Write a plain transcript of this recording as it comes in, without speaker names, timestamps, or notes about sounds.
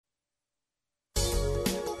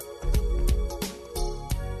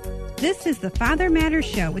This is the Father Matters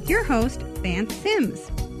Show with your host, Vance Sims.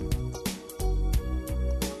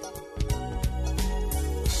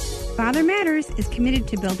 Father Matters is committed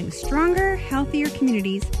to building stronger, healthier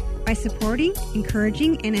communities by supporting,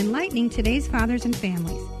 encouraging, and enlightening today's fathers and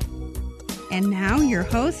families. And now, your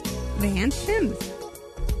host, Vance Sims.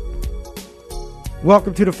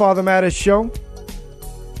 Welcome to the Father Matters Show.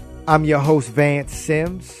 I'm your host, Vance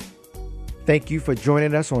Sims. Thank you for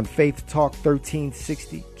joining us on Faith Talk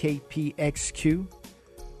 1360 KPXQ.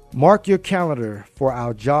 Mark your calendar for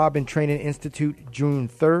our Job and Training Institute June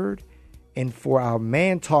 3rd and for our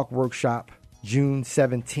Man Talk workshop June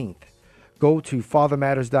 17th. Go to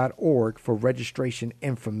fathermatters.org for registration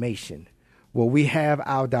information. Well, we have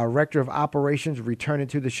our Director of Operations returning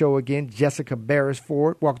to the show again, Jessica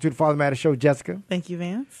Beresford. Welcome to the Father Matters Show, Jessica. Thank you,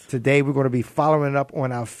 Vance. Today, we're going to be following up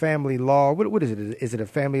on our family law. What is it? Is it a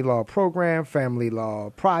family law program, family law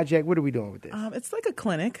project? What are we doing with this? It's like a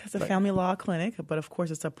clinic. It's a family law clinic, but of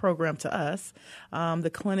course, it's a program to us.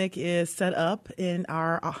 The clinic is set up in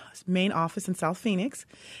our main office in South Phoenix,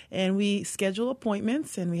 and we schedule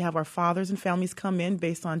appointments, and we have our fathers and families come in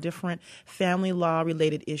based on different family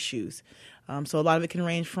law-related issues. So a lot of it can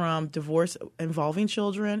range from divorce involving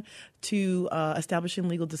children to establishing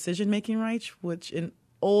legal decision-making rights, which in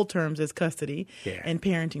old terms is custody, and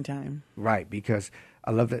parenting time. Right, because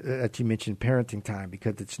I love that you mentioned parenting time,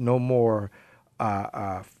 because it's no more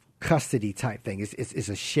custody type thing. It's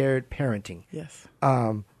a shared parenting. Yes.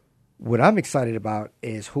 What I'm excited about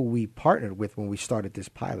is who we partnered with when we started this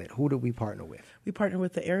pilot. Who did we partner with? We partnered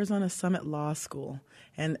with the Arizona Summit Law School.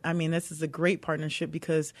 And, I mean, this is a great partnership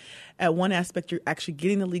because at one aspect, you're actually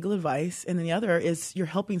getting the legal advice, and then the other is you're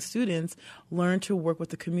helping students learn to work with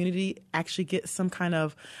the community, actually get some kind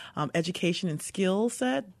of education and skill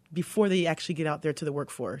set before they actually get out there to the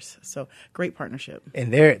workforce. So great partnership.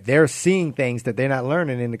 And they're seeing things that they're not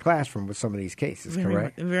learning in the classroom with some of these cases,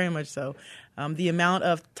 correct? Very much so. The amount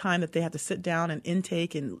of time that they have to sit down and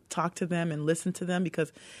intake and talk to them and listen to them,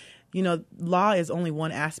 because, you know, law is only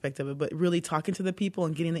one aspect of it, but really talking to the people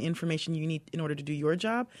and getting the information you need in order to do your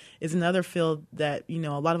job is another field that, you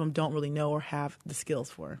know, a lot of them don't really know or have the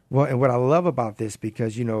skills for. Well, and what I love about this,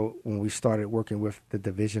 because, you know, when we started working with the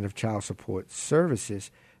Division of Child Support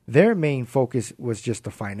Services, their main focus was just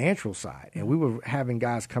the financial side. And we were having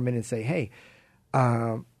guys come in and say, hey,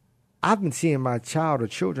 I've been seeing my child or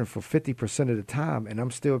children for 50% of the time, and I'm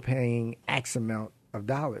still paying X amount of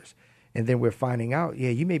dollars. And then we're finding out,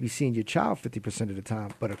 you may be seeing your child 50% of the time,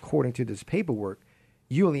 but according to this paperwork,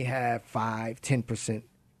 you only have 5-10%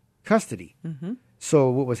 custody. Mm-hmm. So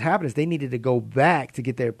what was happening is they needed to go back to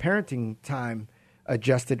get their parenting time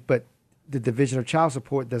adjusted, but the Division of Child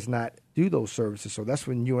Support does not do those services. So that's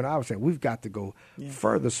when you and I were saying we've got to go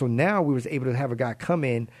further. So now we was able to have a guy come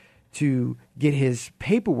in to get his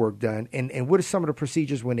paperwork done. And what are some of the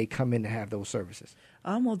procedures when they come in to have those services?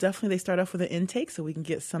 Well, definitely they start off with an intake so we can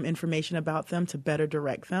get some information about them to better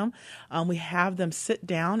direct them. We have them sit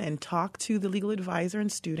down and talk to the legal advisor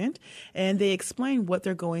and student, and they explain what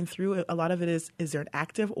they're going through. A lot of it is there an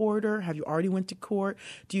active order? Have you already went to court?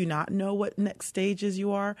 Do you not know what next stages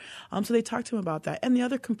you are? So they talk to them about that. And the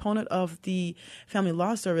other component of the family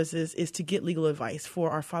law services is to get legal advice for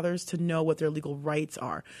our fathers to know what their legal rights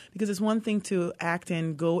are. Because it's one thing to act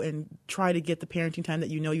and go and try to get the parenting time that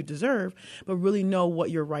you know you deserve, but really know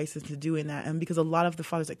what your rights is to do in that. And because a lot of the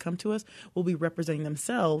fathers that come to us will be representing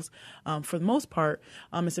themselves, for the most part,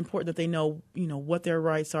 it's important that they know, you know, what their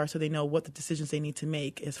rights are, so they know what the decisions they need to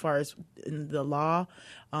make as far as in the law,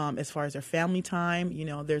 as far as their family time. You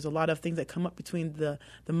know, there's a lot of things that come up between the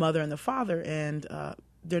mother and the father, and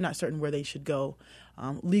they're not certain where they should go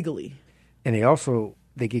legally. And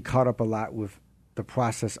they get caught up a lot with the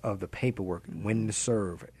process of the paperwork, when to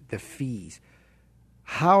serve, the fees.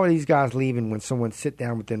 How are these guys leaving when someone sit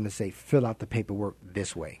down with them to say, fill out the paperwork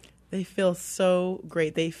this way? They feel so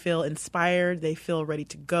great. They feel inspired. They feel ready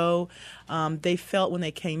to go. They felt when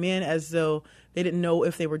they came in as though they didn't know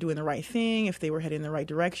if they were doing the right thing, if they were heading in the right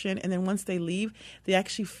direction. And then once they leave, they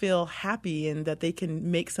actually feel happy and that they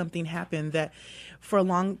can make something happen that for a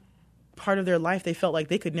long part of their life they felt like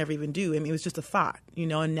they could never even do. I mean, it was just a thought, you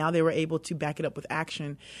know, and now they were able to back it up with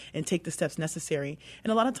action and take the steps necessary.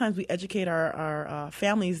 And a lot of times we educate our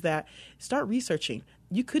families that start researching.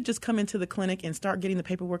 You could just come into the clinic and start getting the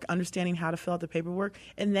paperwork, understanding how to fill out the paperwork,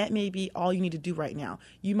 and that may be all you need to do right now.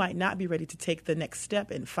 You might not be ready to take the next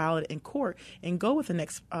step and file it in court and go with the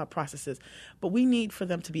next processes. But we need for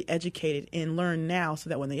them to be educated and learn now so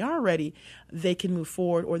that when they are ready, they can move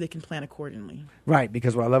forward or they can plan accordingly. Right,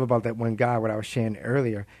 because what I love about that one guy, what I was sharing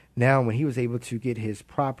earlier, now when he was able to get his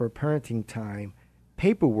proper parenting time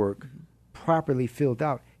paperwork properly filled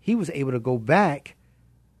out, he was able to go back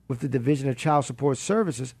with the Division of Child Support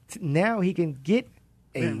Services. Now he can get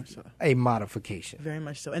a modification. Very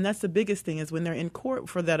much so. And that's the biggest thing is when they're in court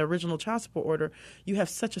for that original child support order, you have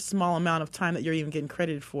such a small amount of time that you're even getting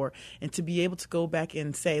credited for. And to be able to go back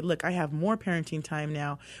and say, look, I have more parenting time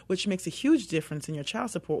now, which makes a huge difference in your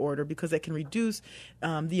child support order because it can reduce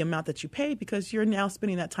the amount that you pay because you're now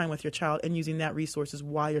spending that time with your child and using that resources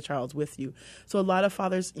while your child's with you. So a lot of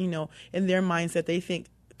fathers, in their mindset, they think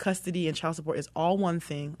custody and child support is all one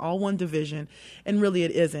thing, all one division, and really it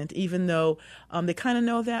isn't, even though they kind of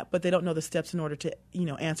know that, but they don't know the steps in order to,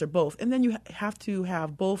 answer both. And then you have to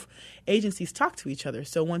have both agencies talk to each other.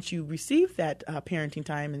 So once you receive that parenting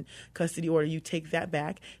time and custody order, you take that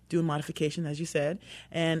back, do a modification, as you said,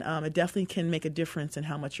 and it definitely can make a difference in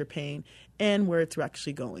how much you're paying and where it's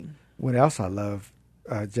actually going. What else I love,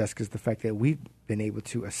 Jessica, is the fact that we've been able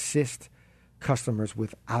to assist customers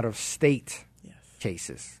with out-of-state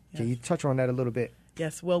cases. Can you touch on that a little bit?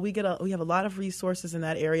 Yes, well, we have a lot of resources in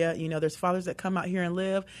that area. There's fathers that come out here and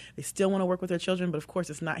live. They still want to work with their children, but of course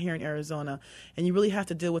it's not here in Arizona. And you really have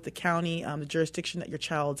to deal with the county, the jurisdiction that your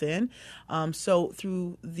child's in. So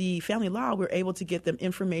through the family law, we're able to get them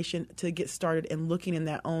information to get started in looking in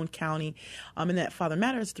that own county. And that Father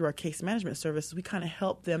Matters, through our case management services, we kind of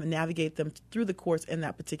help them and navigate them through the courts in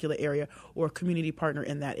that particular area or a community partner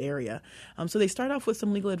in that area. So they start off with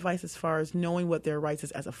some legal advice as far as knowing what their rights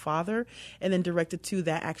is as a father and then directed to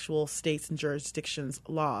that actual states and jurisdictions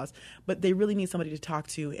laws. But they really need somebody to talk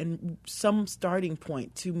to and some starting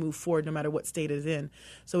point to move forward no matter what state it is in.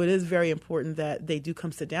 So it is very important that they do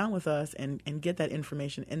come sit down with us and get that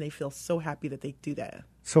information, and they feel so happy that they do that.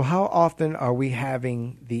 So how often are we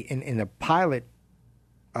having in the pilot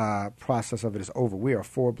process of it is over? We are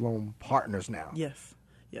full-blown partners now.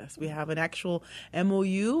 Yes, we have an actual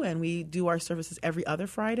MOU, and we do our services every other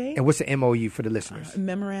Friday. And what's the MOU for the listeners?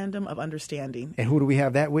 Memorandum of Understanding. And who do we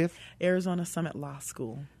have that with? Arizona Summit Law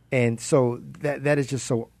School. And so that is just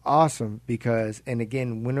so awesome because, and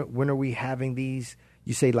again, when are we having these?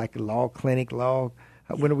 You say like law clinic,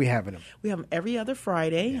 when are we having them? We have them every other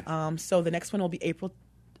Friday. Yes. So the next one will be April.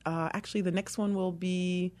 Actually, the next one will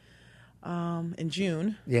be in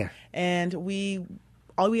June. Yeah. And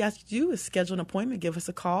all we ask you to do is schedule an appointment, give us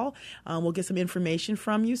a call. We'll get some information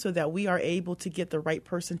from you so that we are able to get the right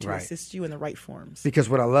person to assist you in the right forms. Because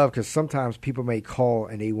what I love, because sometimes people may call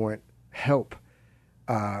and they want help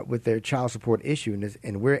with their child support issue,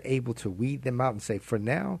 and we're able to weed them out and say, for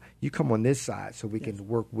now, you come on this side so we can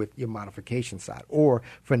work with your modification side. Or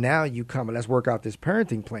for now, you come and let's work out this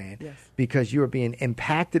parenting plan because you are being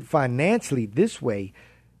impacted financially this way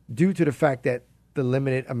due to the fact that the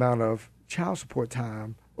limited amount of child support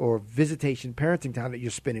time or visitation, parenting time that you're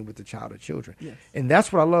spending with the child or children. Yes. And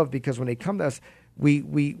that's what I love because when they come to us,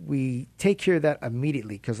 we take care of that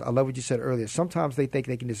immediately because I love what you said earlier. Sometimes they think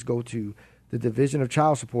they can just go to the Division of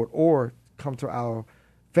Child Support or come to our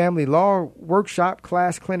family law workshop,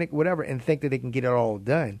 class, clinic, whatever, and think that they can get it all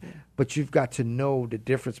done. Yeah. But you've got to know the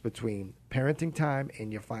difference between parenting time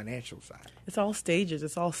and your financial side. It's all stages.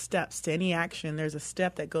 It's all steps to any action. There's a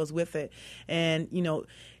step that goes with it. And,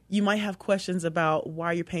 you might have questions about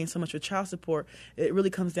why you're paying so much for child support. It really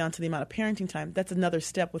comes down to the amount of parenting time. That's another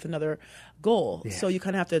step with another goal. Yes. So you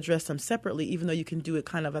kind of have to address them separately, even though you can do it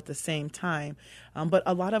kind of at the same time. But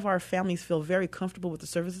a lot of our families feel very comfortable with the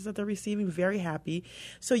services that they're receiving, very happy.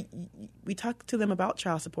 So we talk to them about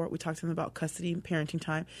child support. We talk to them about custody and parenting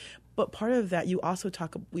time. But part of that,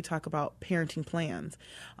 we talk about parenting plans.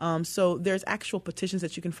 So there's actual petitions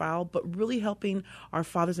that you can file, but really helping our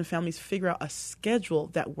fathers and families figure out a schedule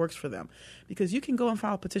that works for them. Because you can go and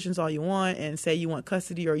file petitions all you want and say you want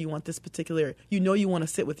custody or you want this particular, you want to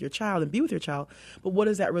sit with your child and be with your child, but what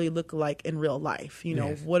does that really look like in real life?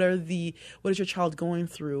 Yes. What is your child going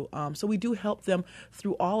through? So we do help them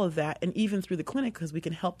through all of that, and even through the clinic, because we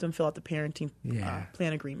can help them fill out the parenting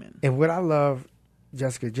plan agreement. And what I love,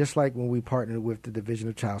 Jessica, just like when we partnered with the Division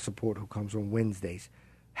of Child Support, who comes on Wednesdays,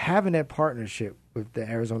 having that partnership with the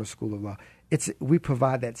Arizona School of Law, we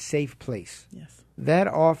provide that safe place. Yes. That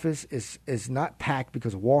office is not packed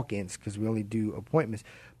because of walk-ins, because we only do appointments,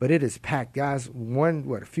 but it is packed. Guys,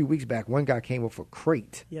 a few weeks back, one guy came with a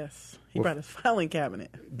crate. Yes. He brought his filing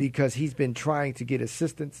cabinet. Because he's been trying to get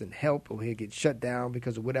assistance and help, or he'll get shut down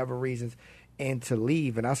because of whatever reasons, and to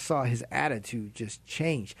leave. And I saw his attitude just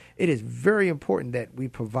change. It is very important that we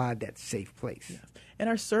provide that safe place. Yes. And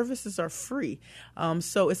our services are free.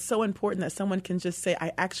 So it's so important that someone can just say,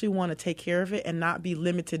 I actually want to take care of it and not be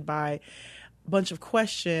limited by bunch of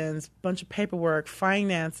questions, bunch of paperwork,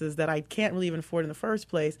 finances that I can't really even afford in the first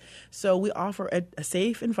place. So we offer a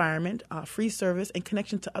safe environment, free service, and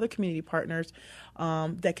connection to other community partners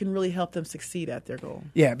that can really help them succeed at their goal.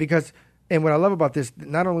 Yeah, because, and what I love about this,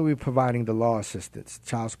 not only are we providing the law assistance,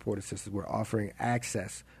 child support assistance, we're offering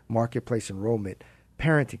access, marketplace enrollment,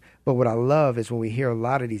 parenting. But what I love is when we hear a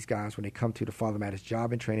lot of these guys, when they come to the Father Matters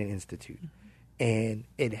Job and Training Institute, and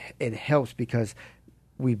it helps because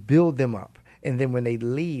we build them up. And then when they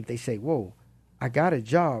leave, they say, whoa, I got a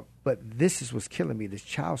job, but this is what's killing me, this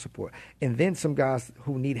child support. And then some guys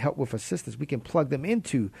who need help with assistance, we can plug them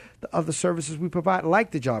into the other services we provide,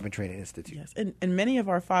 like the Job and Training Institute. Yes, and many of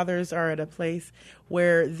our fathers are at a place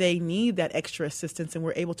where they need that extra assistance, and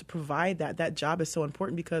we're able to provide that. That job is so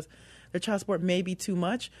important because their child support may be too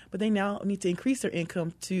much, but they now need to increase their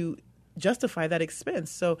income to justify that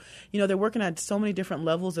expense. So, they're working at so many different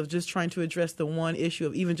levels of just trying to address the one issue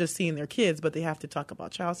of even just seeing their kids, but they have to talk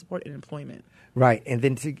about child support and employment. Right, and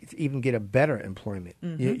then to even get a better employment.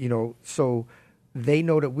 So they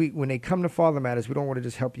know that when they come to Father Matters, we don't want to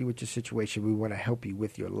just help you with your situation. We want to help you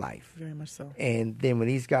with your life. Very much so. And then when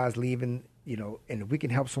these guys leave, and if we can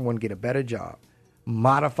help someone get a better job,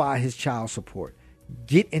 modify his child support,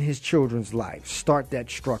 get in his children's life, start that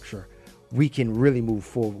structure, we can really move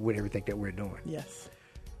forward with everything that we're doing. Yes.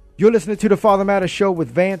 You're listening to the Father Matters Show with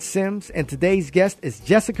Vance Sims, and today's guest is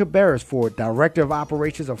Jessica Beresford, Director of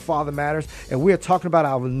Operations of Father Matters, and we're talking about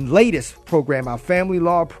our latest program, our family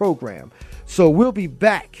law program. So we'll be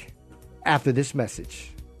back after this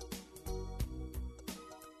message.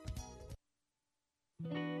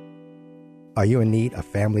 Are you in need of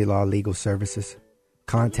family law legal services?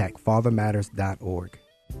 Contact fathermatters.org.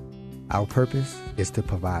 Our purpose is to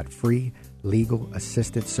provide free legal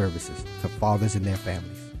assistance services to fathers and their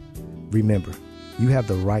families. Remember, you have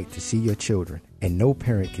the right to see your children, and no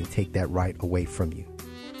parent can take that right away from you.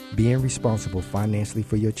 Being responsible financially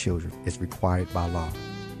for your children is required by law,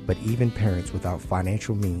 but even parents without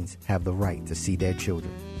financial means have the right to see their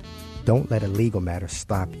children. Don't let a legal matter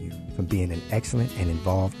stop you from being an excellent and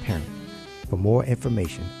involved parent. For more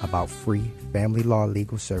information about free family law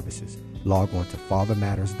legal services, log on to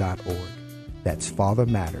fathermatters.org. That's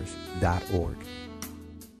fathermatters.org.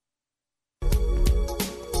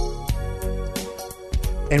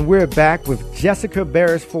 And we're back with Jessica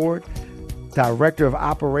Beresford, Director of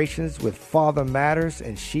Operations with Father Matters,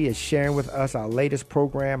 and she is sharing with us our latest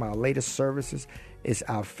program, our latest services. It's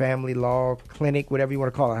our family law clinic, whatever you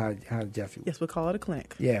want to call it. How Jessica? Yes, we'll call it a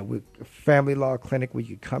clinic. Yeah, family law clinic where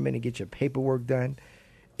you come in and get your paperwork done.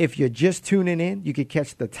 If you're just tuning in, you can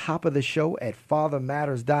catch the top of the show at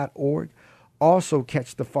fathermatters.org. Also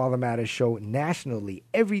catch the Father Matters Show nationally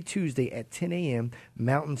every Tuesday at 10 a.m.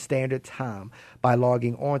 Mountain Standard Time by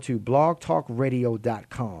logging on to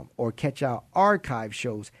blogtalkradio.com, or catch our archive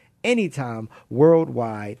shows anytime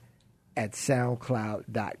worldwide at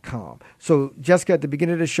soundcloud.com. So Jessica, at the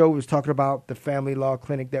beginning of the show, we was talking about the family law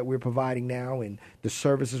clinic that we're providing now and the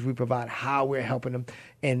services we provide, how we're helping them.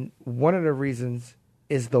 And one of the reasons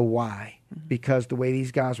is the why, because the way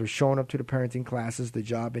these guys were showing up to the parenting classes, the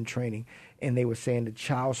job and training, and they were saying the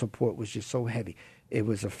child support was just so heavy. It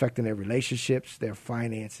was affecting their relationships, their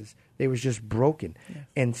finances. They was just broken. Yes.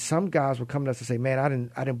 And some guys were coming to us and say, man,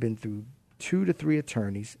 I done been through 2 to 3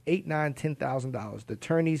 attorneys, $8,000, $9,000, $10,000. The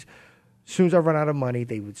attorneys, as soon as I run out of money,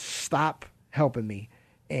 they would stop helping me.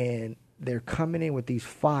 And they're coming in with these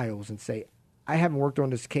files and say, I haven't worked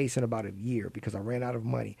on this case in about a year because I ran out of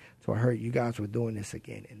money. So I heard you guys were doing this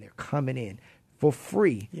again. And they're coming in for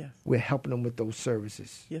free. Yes. We're helping them with those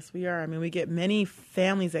services. Yes, we are. I mean, we get many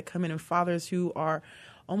families that come in and fathers who are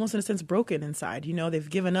almost in a sense broken inside. They've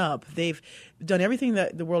given up. They've done everything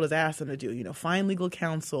that the world has asked them to do. Find legal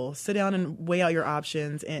counsel, sit down and weigh out your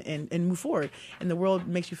options and move forward. And the world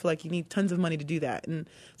makes you feel like you need tons of money to do that. And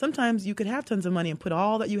sometimes you could have tons of money and put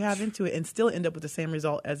all that you have into it and still end up with the same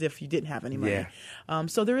result as if you didn't have any money. Yeah.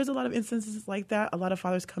 So there is a lot of instances like that. A lot of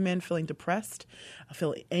fathers come in feeling depressed,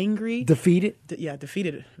 feeling angry. Defeated?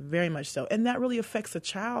 Defeated, very much so. And that really affects the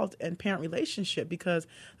child and parent relationship because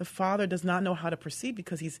the father does not know how to proceed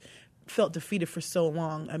because he's felt defeated for so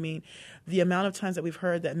long. I mean, the amount of times that we've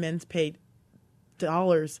heard that men paid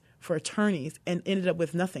dollars for attorneys and ended up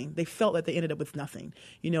with nothing. They felt that they ended up with nothing.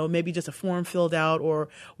 Maybe just a form filled out or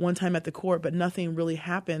one time at the court, but nothing really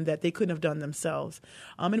happened that they couldn't have done themselves.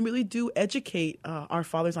 And really do educate our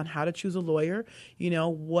fathers on how to choose a lawyer,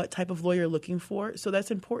 what type of lawyer you're looking for. So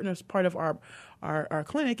that's important as part of our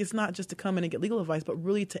clinic. It's not just to come in and get legal advice, but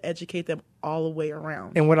really to educate them all the way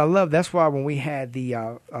around. And what I love, that's why when we had the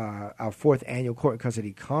our 4th annual court and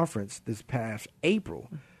custody conference this past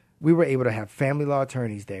April, we were able to have family law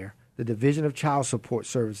attorneys there, the Division of Child Support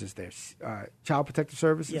Services there, Child Protective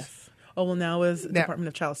Services. Yes. Oh, well, now is Department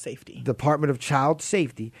of Child Safety. Department of Child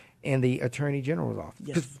Safety and the Attorney General's office.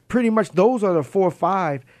 Yes. 'Cause pretty much those are the 4 or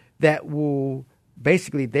 5 that will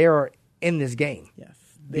basically they are in this game. Yes.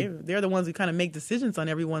 They're the ones who kind of make decisions on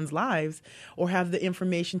everyone's lives or have the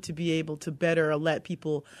information to be able to better let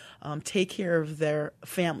people take care of their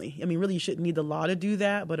family. I mean, really, you shouldn't need the law to do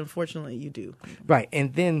that, but unfortunately, you do. Right.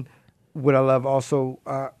 And then what I love also,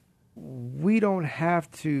 we don't have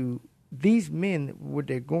to, these men, what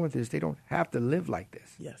they're going through is they don't have to live like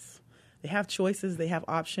this. Yes. They have choices, they have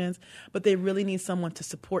options, but they really need someone to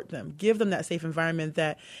support them. Give them that safe environment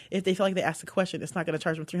that if they feel like they ask a question, it's not going to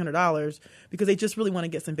charge them $300 because they just really want to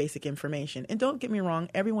get some basic information. And don't get me wrong,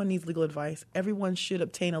 everyone needs legal advice. Everyone should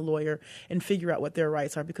obtain a lawyer and figure out what their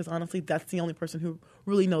rights are because honestly, that's the only person who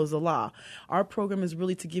really knows the law. Our program is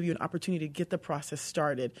really to give you an opportunity to get the process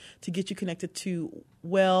started, to get you connected to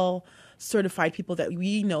well-certified people that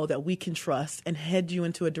we know that we can trust and head you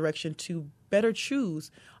into a direction to better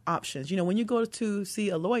choose options. You know, when you go to see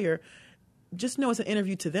a lawyer, just know it's an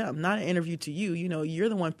interview to them, not an interview to you. You know, you're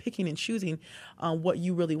the one picking and choosing what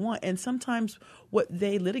you really want. And sometimes what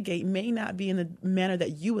they litigate may not be in the manner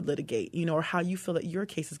that you would litigate, you know, or how you feel that your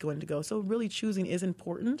case is going to go. So really choosing is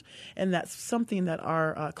important. And that's something that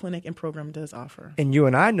our clinic and program does offer. And you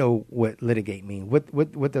and I know what litigate mean.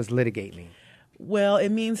 What does litigate mean? Well, it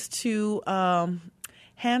means to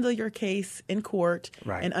handle your case in court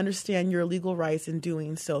Right. and understand your legal rights in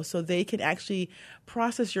doing so they can actually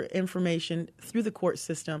process your information through the court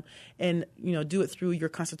system and, you know, do it through your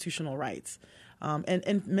constitutional rights.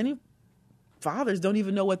 And many fathers don't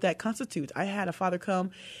even know what that constitutes. I had a father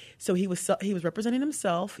come, so he was representing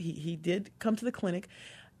himself. He did come to the clinic.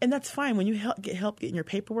 And that's fine when you get help getting your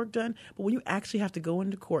paperwork done. But when you actually have to go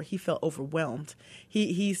into court, he felt overwhelmed.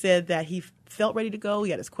 He said that he felt ready to go. He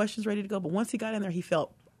had his questions ready to go. But once he got in there, he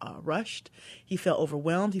felt rushed. He felt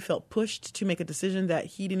overwhelmed. He felt pushed to make a decision that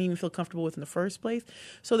he didn't even feel comfortable with in the first place.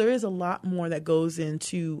 So there is a lot more that goes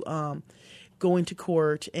into going to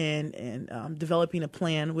court and developing a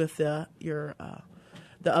plan with the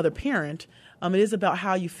other parent. It is about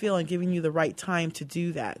how you feel and giving you the right time to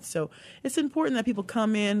do that. So it's important that people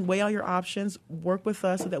come in, weigh all your options, work with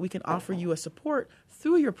us so that we can offer you a support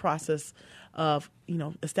through your process of, you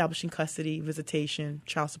know, establishing custody, visitation,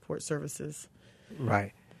 child support services.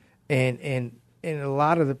 Right. And a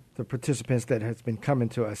lot of the participants that has been coming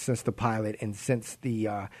to us since the pilot and since the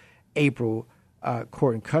April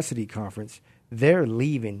court and custody conference, they're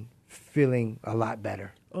leaving feeling a lot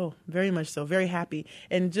better. Oh, very much so. Very happy.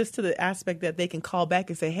 And just to the aspect that they can call back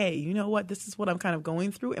and say, hey, you know what? This is what I'm kind of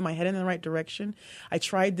going through. Am I heading in the right direction? I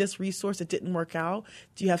tried this resource. It didn't work out.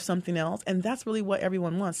 Do you have something else? And that's really what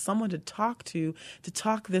everyone wants, someone to talk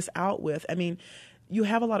this out with. I mean, you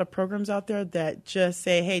have a lot of programs out there that just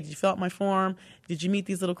say, hey, did you fill out my form? Did you meet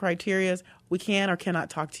these little criteria? We can or cannot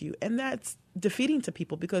talk to you. And that's defeating to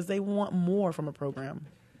people because they want more from a program.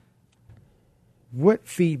 What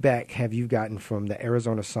feedback have you gotten from the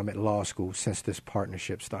Arizona Summit Law School since this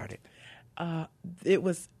partnership started? It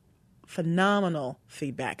was phenomenal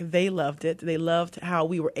feedback. They loved it. They loved how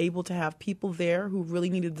we were able to have people there who really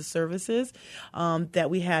needed the services, that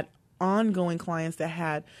we had ongoing clients that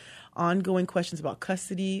had ongoing questions about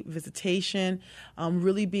custody, visitation,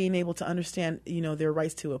 really being able to understand, you know, their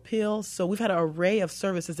rights to appeal. So we've had an array of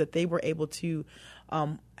services that they were able to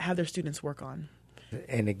have their students work on.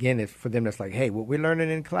 And again, it's for them, that's like, hey, what we're learning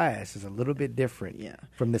in class is a little bit different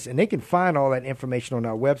from this. And they can find all that information on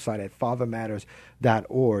our website at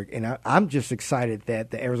fathermatters.org. And I'm just excited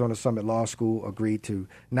that the Arizona Summit Law School agreed to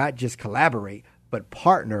not just collaborate, but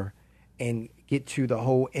partner and get to the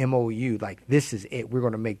whole MOU. Like, this is it. We're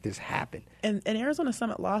going to make this happen. And Arizona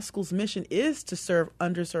Summit Law School's mission is to serve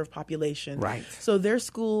underserved populations. Right. So their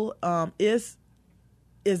school is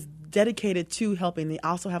dedicated to helping. They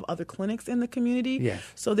also have other clinics in the community. Yes.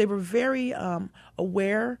 So they were very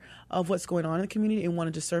aware of what's going on in the community and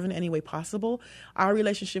wanted to serve in any way possible. Our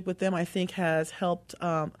relationship with them, I think, has helped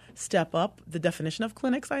step up the definition of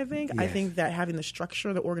clinics, I think. Yes. I think that having the structure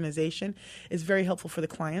of the organization is very helpful for the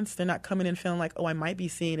clients. They're not coming in feeling like, oh, I might be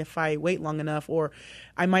seen if I wait long enough, or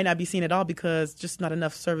I might not be seen at all because just not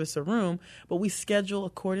enough service or room. But we schedule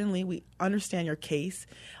accordingly. We understand your case.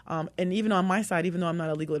 And even on my side, even though I'm not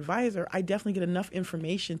a legal advisor, I definitely get enough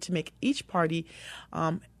information to make each party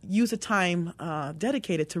use a time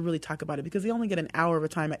dedicated to really talk about it, because they only get an hour of a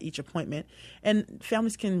time at each appointment. And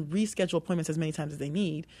families can reschedule appointments as many times as they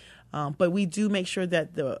need. But we do make sure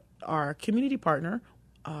that our community partner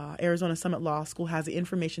Arizona Summit Law School has the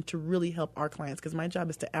information to really help our clients, because my job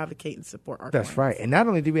is to advocate and support our clients. That's right. And not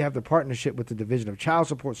only do we have the partnership with the Division of Child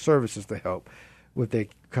Support Services to help with their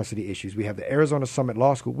custody issues, we have the Arizona Summit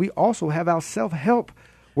Law School. We also have our self-help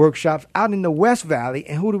workshops out in the West Valley.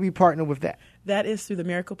 And who do we partner with that? That is through the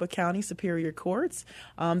Maricopa County Superior Courts.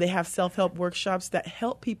 They have self-help workshops that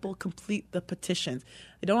help people complete the petitions.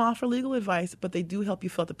 They don't offer legal advice, but they do help you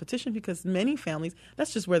fill out the petition, because many families,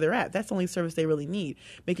 that's just where they're at. That's the only service they really need,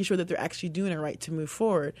 making sure that they're actually doing it right to move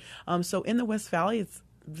forward. So in the West Valley, it's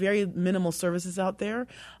very minimal services out there.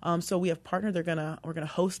 So we have partnered. We're gonna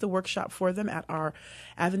host the workshop for them at our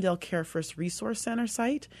Avondale Care First Resource Center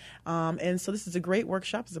site. And so this is a great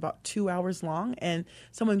workshop. It's about 2 hours long, and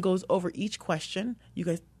someone goes over each question. You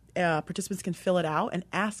guys, participants can fill it out and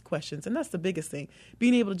ask questions, and that's the biggest thing: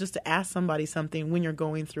 being able to ask somebody something when you're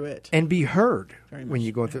going through it and be heard when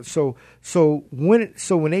you're going through it. So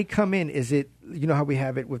when they come in, is it, you know how we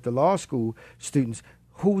have it with the law school students?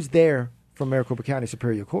 Who's there from Maricopa County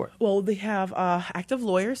Superior Court? Well, they have active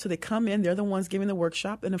lawyers, so they come in. They're the ones giving the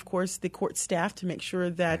workshop, and of course, the court staff to make sure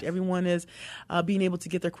that everyone is being able to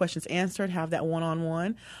get their questions answered, have that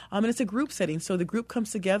one-on-one. And it's a group setting, so the group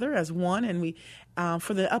comes together as one, and we,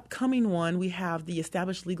 for the upcoming one, we have the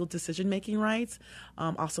established legal decision-making rights,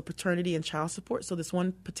 also paternity and child support. So this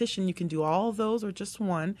one petition, you can do all of those or just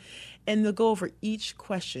one, and they'll go over each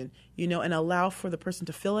question, and allow for the person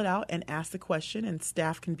to fill it out and ask the question, and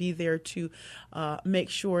staff can be there to make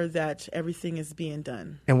sure that everything is being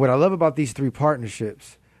done. And what I love about these three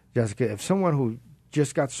partnerships, Jessica, if someone who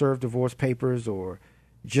just got served divorce papers or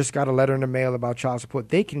just got a letter in the mail about child support,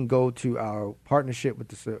 they can go to our partnership with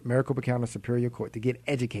the Maricopa County Superior Court to get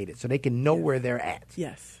educated so they can know where they're at.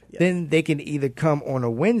 Yes. Then they can either come on a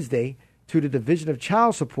Wednesday to the Division of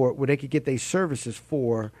Child Support where they could get their services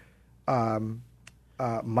for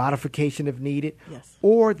modification if needed,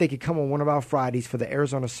 or they could come on one of our Fridays for the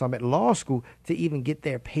Arizona Summit Law School to even get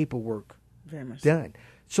their paperwork done.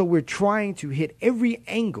 So we're trying to hit every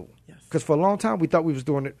angle, because for a long time we thought we was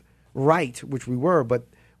doing it right, which we were, but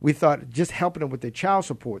we thought just helping them with their child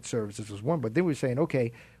support services was one. But then we were saying,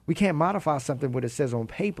 okay, we can't modify something what it says on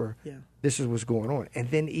paper. This is what's going on. And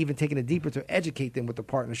then even taking it deeper to educate them with the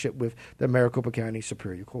partnership with the Maricopa County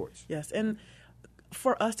Superior Courts. Yes, and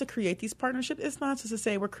for us to create these partnerships, it's not just to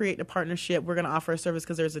say we're creating a partnership, we're going to offer a service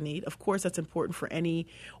because there's a need. Of course, that's important for any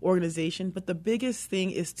organization. But the biggest thing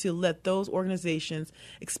is to let those organizations,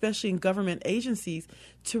 especially in government agencies,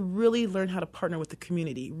 to really learn how to partner with the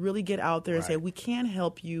community, really get out there and say, we can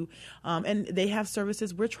help you. And they have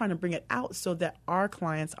services. We're trying to bring it out so that our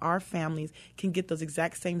clients, our families can get those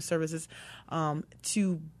exact same services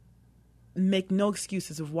to make no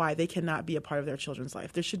excuses of why they cannot be a part of their children's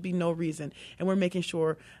life. There should be no reason. And we're making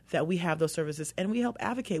sure that we have those services and we help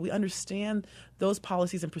advocate. We understand those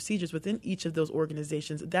policies and procedures within each of those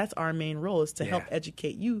organizations. That's our main role, is to help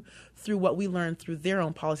educate you through what we learn through their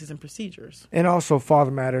own policies and procedures. And also, Father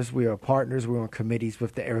Matters, we are partners. We're on committees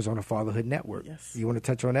with the Arizona Fatherhood Network. You want to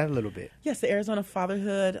touch on that a little bit? Yes, the Arizona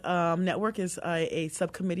Fatherhood Network is a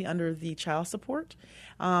subcommittee under the child support.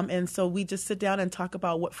 And so we just sit down and talk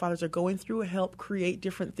about what fathers are going through, help create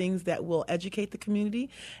different things that will educate the community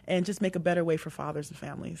and just make a better way for fathers and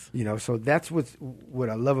families. So that's what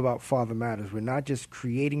I love about Father Matters. We're not just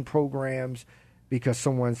creating programs because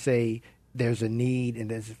someone say there's a need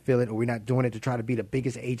and there's a feeling, or we're not doing it to try to be the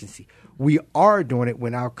biggest agency. We are doing it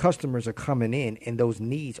when our customers are coming in and those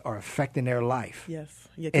needs are affecting their life. Yes.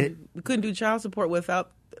 We couldn't do child support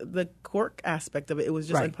without the court aspect of it. It was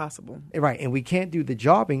just impossible. Right. And we can't do the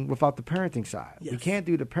jobbing without the parenting side. We can't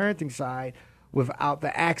do the parenting side without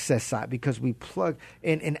the access side, because we plug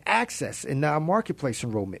in access in our marketplace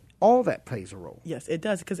enrollment. All that plays a role. Yes, it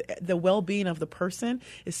does, because the well-being of the person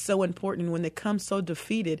is so important. When they come so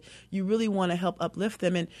defeated, you really want to help uplift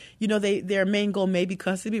them. And, their main goal may be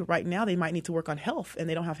custody. Right now, they might need to work on health, and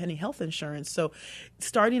they don't have any health insurance. So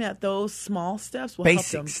starting at those small steps will help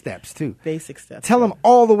them. Basic steps, too. Basic steps. Tell them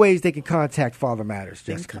all the ways they can contact Father Matters,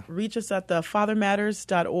 Jessica. Reach us at the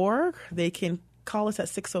fathermatters.org. They can call us at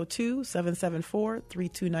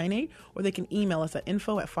 602-774-3298, or they can email us at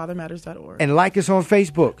info@fathermatters.org. And like us on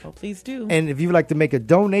Facebook. Oh, please do. And if you would like to make a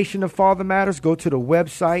donation to Father Matters, go to the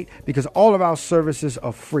website, because all of our services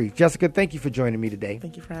are free. Jessica, thank you for joining me today.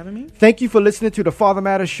 Thank you for having me. Thank you for listening to the Father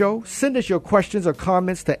Matters Show. Send us your questions or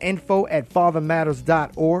comments to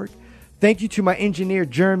info@fathermatters.org. Thank you to my engineer,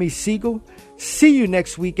 Jeremy Siegel. See you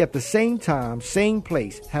next week at the same time, same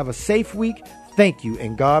place. Have a safe week. Thank you,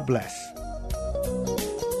 and God bless.